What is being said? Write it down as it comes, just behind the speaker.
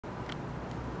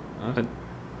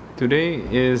Today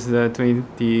is the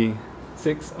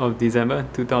 26th of December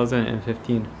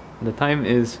 2015. The time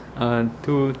is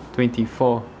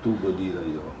 2:24. Too early,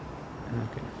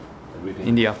 okay. Everything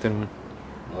In the afternoon.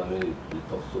 No, I mean, it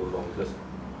talk so long. Just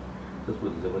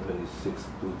put December 26,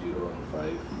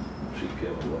 2015, 3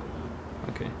 p.m. or what?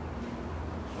 Okay.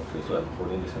 Okay, so I'm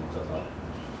holding this hamster up.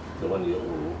 The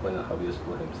 1-year-old, 1.5 years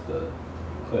old hamster,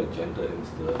 quite a gentle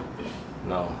hamster.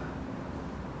 Now,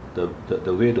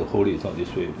 the way to hold it is not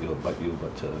this way, it will bite you,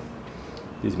 but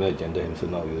this is a gentle hamster.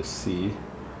 Now you will see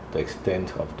the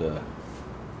extent of the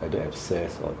either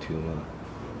abscess or tumour.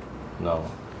 Now,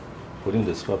 holding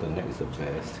the scruff of the neck is the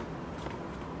best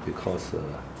because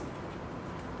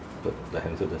but the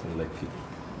hamster doesn't like it.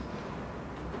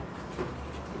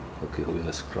 Okay, holding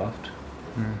the scruff.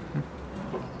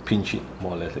 Pinch it,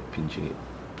 more or less like pinching it.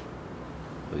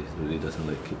 But it really doesn't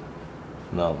like it.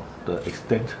 Now, the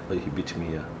extent, he bit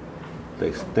me, the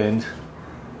extent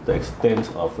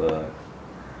of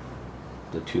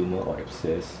the tumour or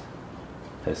abscess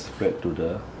has spread to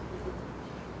the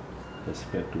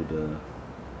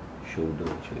shoulder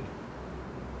actually.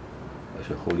 I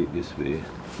should hold it this way.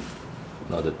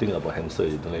 Now the thing about hamster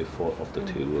is don't let it fall off the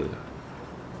table.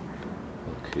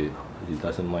 Okay, he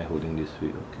doesn't mind holding this way.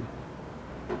 Okay.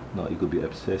 Now it could be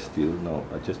abscess still. Now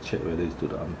I just check whether it's to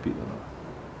the armpit or not.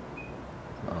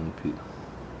 Armpit.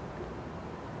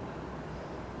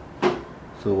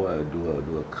 So what I'll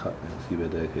do a cut and see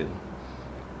whether I can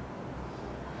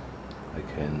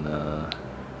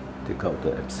take out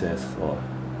the abscess or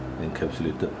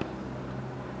encapsulated,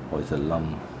 or it's a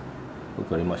lump. Look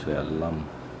very much like a lump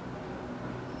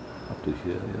up to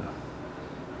here.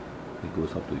 It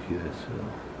goes up to here as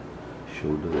well.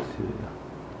 Shoulder is here.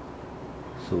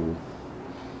 So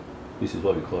this is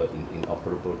what we call an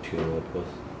inoperable tumour,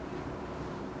 because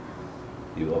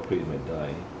if you operate, it might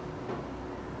die.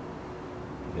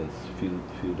 You can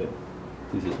feel that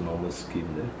this is normal skin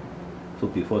there. So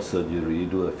before surgery, you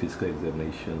do a physical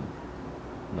examination.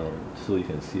 Now, so you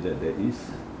can see that there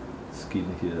is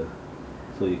skin here.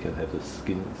 So you can have the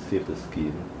skin, save the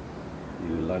skin.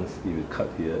 You cut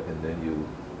here and then you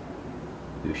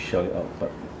shove it out,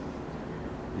 but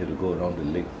you have to go around the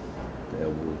leg, the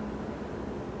elbow.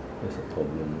 That's a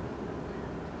problem.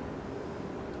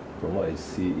 From what I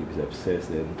see, if it's abscess,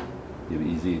 then it'll be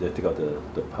easy. Just take out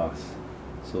the pus.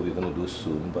 So we're going to do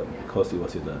soon, but because it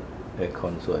was in the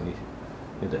aircon, so I need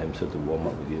the hamster to warm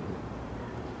up again.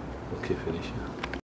 Okay, finish.